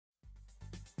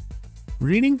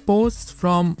Reading posts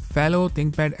from fellow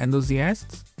ThinkPad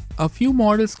enthusiasts, a few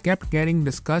models kept getting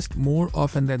discussed more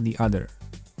often than the other,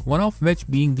 one of which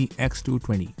being the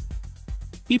X220.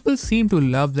 People seem to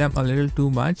love them a little too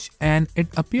much, and it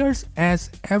appears as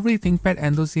every ThinkPad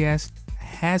enthusiast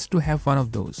has to have one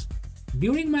of those.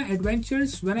 During my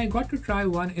adventures, when I got to try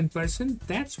one in person,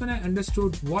 that's when I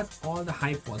understood what all the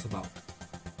hype was about.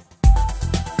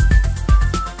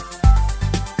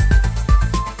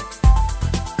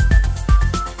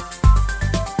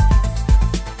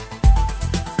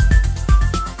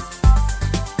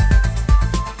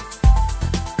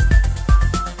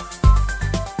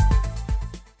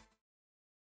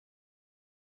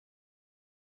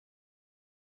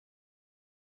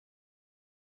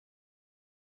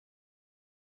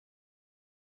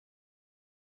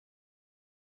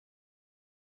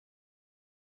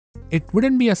 It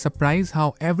wouldn't be a surprise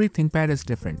how every ThinkPad is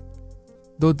different.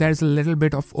 Though there's a little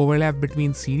bit of overlap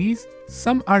between series,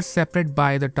 some are separate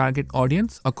by the target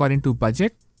audience according to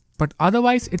budget, but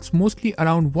otherwise it's mostly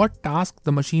around what task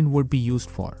the machine would be used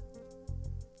for.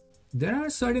 There are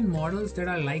certain models that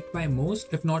are liked by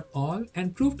most, if not all,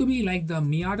 and prove to be like the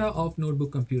Miata of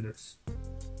notebook computers.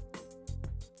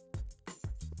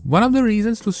 One of the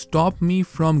reasons to stop me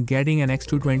from getting an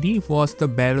X220 was the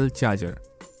barrel charger.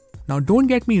 Now don't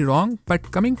get me wrong,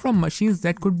 but coming from machines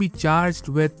that could be charged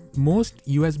with most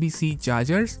USB-C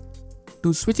chargers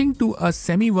to switching to a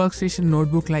semi-workstation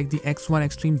notebook like the X1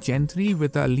 Extreme Gen 3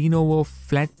 with a Lenovo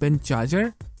flat pin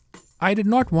charger, I did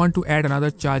not want to add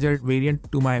another charger variant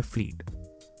to my fleet.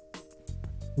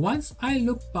 Once I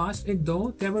looked past it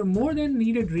though, there were more than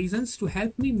needed reasons to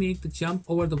help me make the jump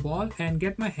over the ball and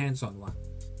get my hands on one.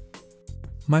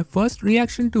 My first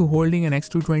reaction to holding an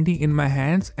X220 in my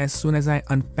hands as soon as I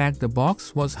unpacked the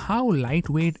box was how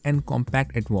lightweight and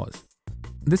compact it was.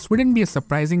 This wouldn't be a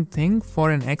surprising thing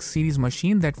for an X series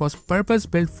machine that was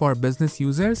purpose-built for business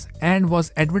users and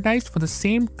was advertised for the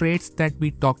same traits that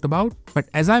we talked about, but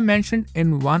as I mentioned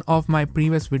in one of my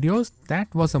previous videos,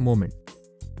 that was a moment.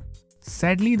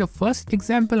 Sadly, the first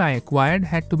example I acquired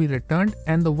had to be returned,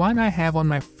 and the one I have on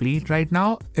my fleet right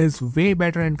now is way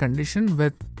better in condition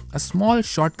with a small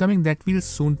shortcoming that we'll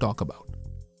soon talk about.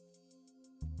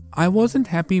 I wasn't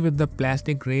happy with the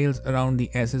plastic rails around the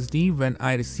SSD when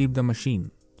I received the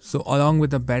machine. So along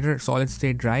with a better solid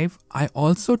state drive, I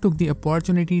also took the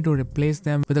opportunity to replace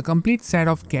them with a complete set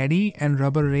of caddy and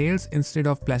rubber rails instead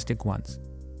of plastic ones.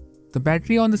 The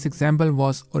battery on this example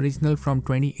was original from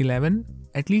 2011,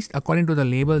 at least according to the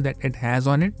label that it has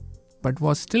on it, but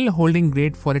was still holding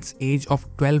great for its age of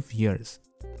 12 years.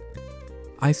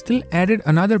 I still added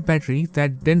another battery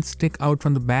that didn't stick out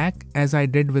from the back as I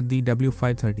did with the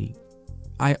W530.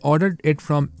 I ordered it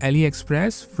from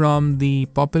AliExpress from the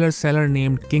popular seller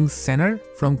named King Senner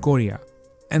from Korea.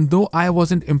 And though I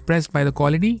wasn't impressed by the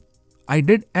quality, I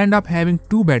did end up having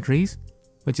two batteries,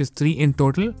 which is 3 in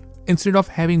total, instead of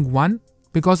having one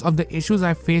because of the issues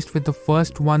I faced with the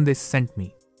first one they sent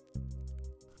me.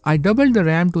 I doubled the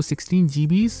RAM to 16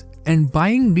 GBs, and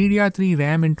buying DDR3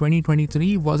 RAM in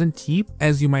 2023 wasn't cheap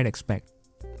as you might expect.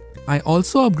 I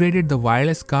also upgraded the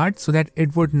wireless card so that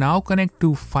it would now connect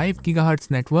to 5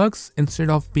 GHz networks instead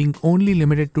of being only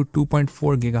limited to 2.4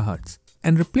 GHz,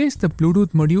 and replaced the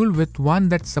Bluetooth module with one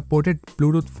that supported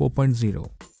Bluetooth 4.0.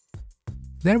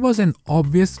 There was an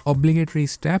obvious obligatory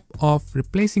step of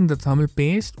replacing the thermal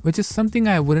paste, which is something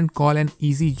I wouldn't call an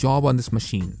easy job on this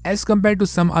machine as compared to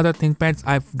some other ThinkPads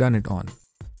I've done it on.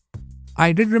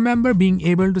 I did remember being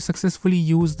able to successfully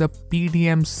use the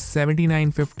PDM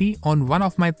 7950 on one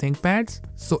of my ThinkPads,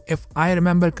 so if I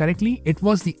remember correctly, it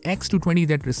was the X220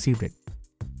 that received it.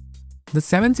 The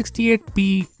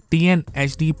 768p TN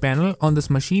HD panel on this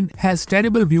machine has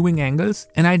terrible viewing angles,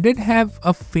 and I did have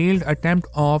a failed attempt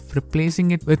of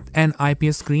replacing it with an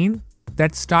IPS screen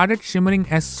that started shimmering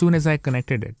as soon as I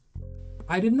connected it.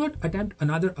 I did not attempt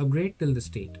another upgrade till this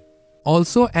date.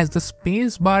 Also, as the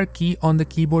spacebar key on the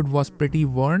keyboard was pretty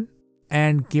worn,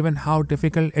 and given how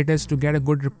difficult it is to get a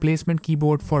good replacement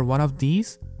keyboard for one of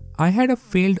these, I had a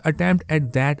failed attempt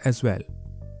at that as well.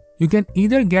 You can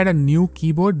either get a new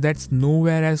keyboard that's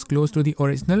nowhere as close to the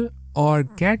original, or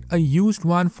get a used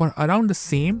one for around the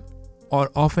same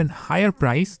or often higher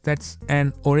price that's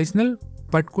an original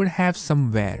but could have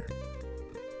some wear.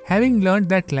 Having learned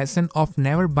that lesson of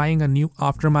never buying a new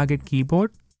aftermarket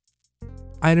keyboard,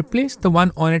 I replaced the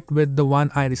one on it with the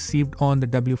one I received on the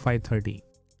W530.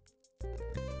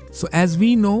 So as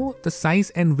we know, the size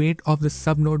and weight of the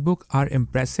sub notebook are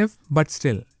impressive, but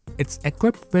still, it's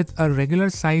equipped with a regular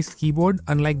sized keyboard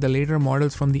unlike the later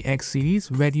models from the X series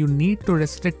where you need to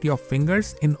restrict your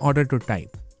fingers in order to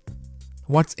type.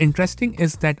 What's interesting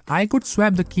is that I could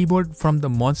swap the keyboard from the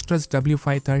monstrous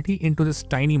W530 into this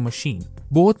tiny machine,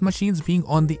 both machines being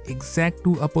on the exact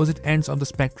two opposite ends of the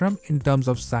spectrum in terms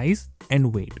of size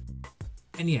and weight.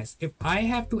 And yes, if I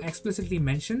have to explicitly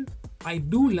mention, I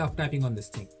do love typing on this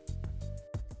thing.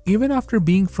 Even after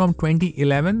being from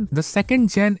 2011, the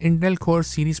 2nd gen Intel Core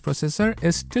series processor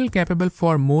is still capable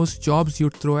for most jobs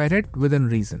you'd throw at it within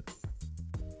reason.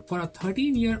 For a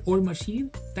 13-year-old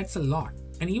machine, that's a lot,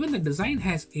 and even the design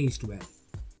has aged well.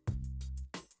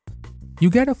 You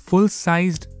get a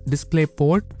full-sized display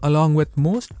port along with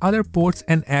most other ports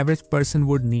an average person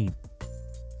would need.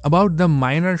 About the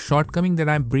minor shortcoming that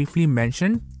I briefly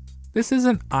mentioned, this is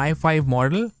an i5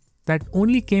 model that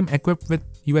only came equipped with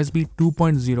USB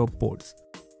 2.0 ports.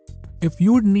 If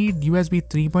you'd need USB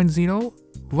 3.0,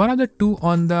 one of the two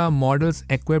on the models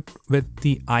equipped with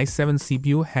the i7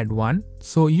 CPU had one,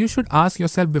 so you should ask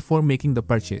yourself before making the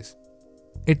purchase.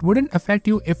 It wouldn't affect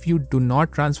you if you do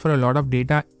not transfer a lot of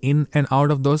data in and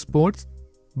out of those ports,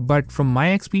 but from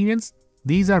my experience,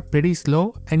 these are pretty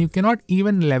slow and you cannot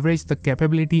even leverage the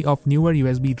capability of newer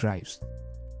USB drives.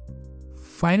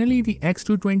 Finally, the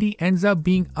X220 ends up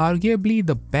being arguably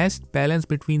the best balance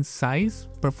between size,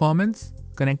 performance,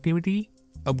 connectivity,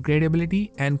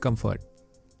 upgradability, and comfort.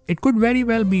 It could very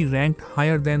well be ranked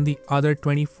higher than the other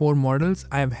 24 models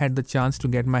I have had the chance to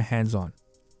get my hands on.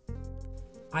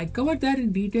 I covered that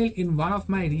in detail in one of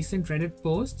my recent Reddit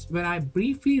posts where I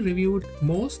briefly reviewed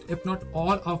most, if not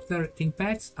all, of the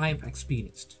ThinkPads I have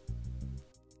experienced.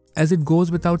 As it goes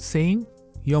without saying,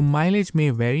 your mileage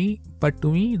may vary, but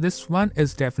to me, this one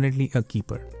is definitely a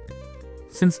keeper.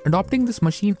 Since adopting this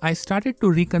machine, I started to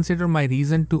reconsider my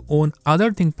reason to own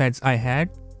other ThinkPads I had,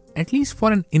 at least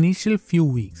for an initial few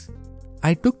weeks.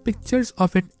 I took pictures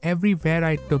of it everywhere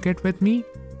I took it with me,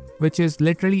 which is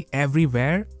literally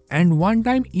everywhere, and one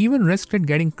time even risked it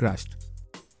getting crushed.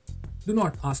 Do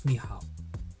not ask me how.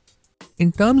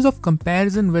 In terms of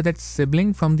comparison with its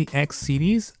sibling from the X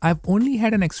series, I've only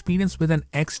had an experience with an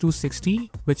X260,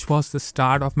 which was the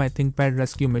start of my ThinkPad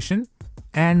rescue mission,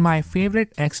 and my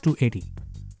favorite X280.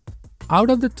 Out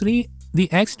of the three, the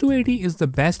X280 is the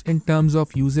best in terms of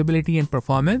usability and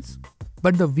performance,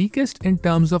 but the weakest in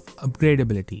terms of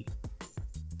upgradability.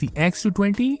 The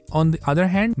X220, on the other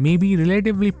hand, may be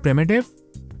relatively primitive,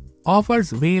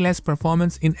 offers way less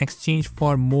performance in exchange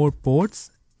for more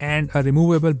ports and a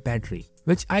removable battery,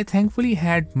 which I thankfully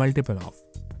had multiple of.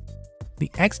 The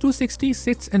X260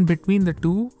 sits in between the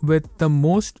two with the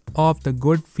most of the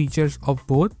good features of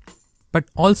both, but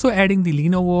also adding the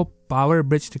Lenovo Power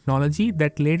Bridge technology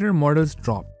that later models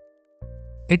dropped.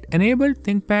 It enabled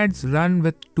ThinkPads run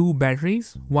with two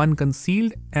batteries, one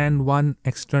concealed and one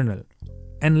external,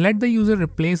 and let the user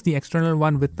replace the external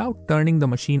one without turning the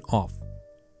machine off.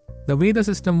 The way the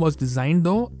system was designed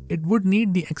though, it would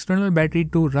need the external battery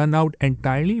to run out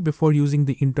entirely before using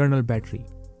the internal battery.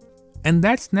 And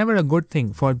that's never a good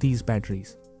thing for these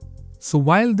batteries. So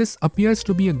while this appears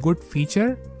to be a good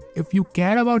feature, if you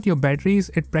care about your batteries,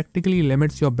 it practically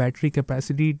limits your battery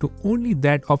capacity to only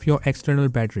that of your external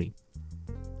battery.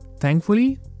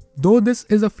 Thankfully, though this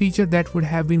is a feature that would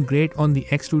have been great on the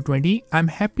X220, I'm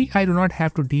happy I do not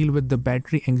have to deal with the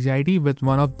battery anxiety with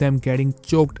one of them getting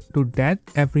choked to death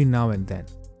every now and then.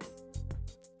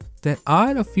 There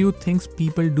are a few things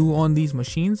people do on these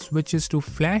machines, which is to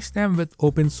flash them with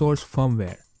open source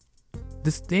firmware.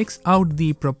 This takes out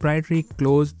the proprietary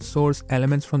closed source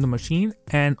elements from the machine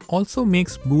and also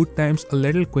makes boot times a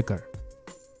little quicker.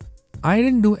 I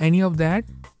didn't do any of that,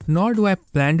 nor do I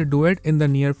plan to do it in the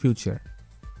near future.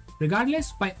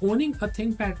 Regardless, by owning a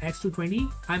ThinkPad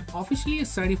X220, I'm officially a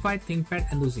certified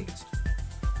ThinkPad enthusiast.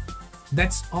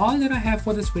 That's all that I have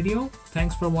for this video.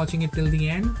 Thanks for watching it till the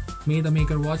end. May the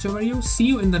maker watch over you. See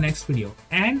you in the next video,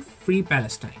 and free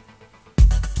Palestine.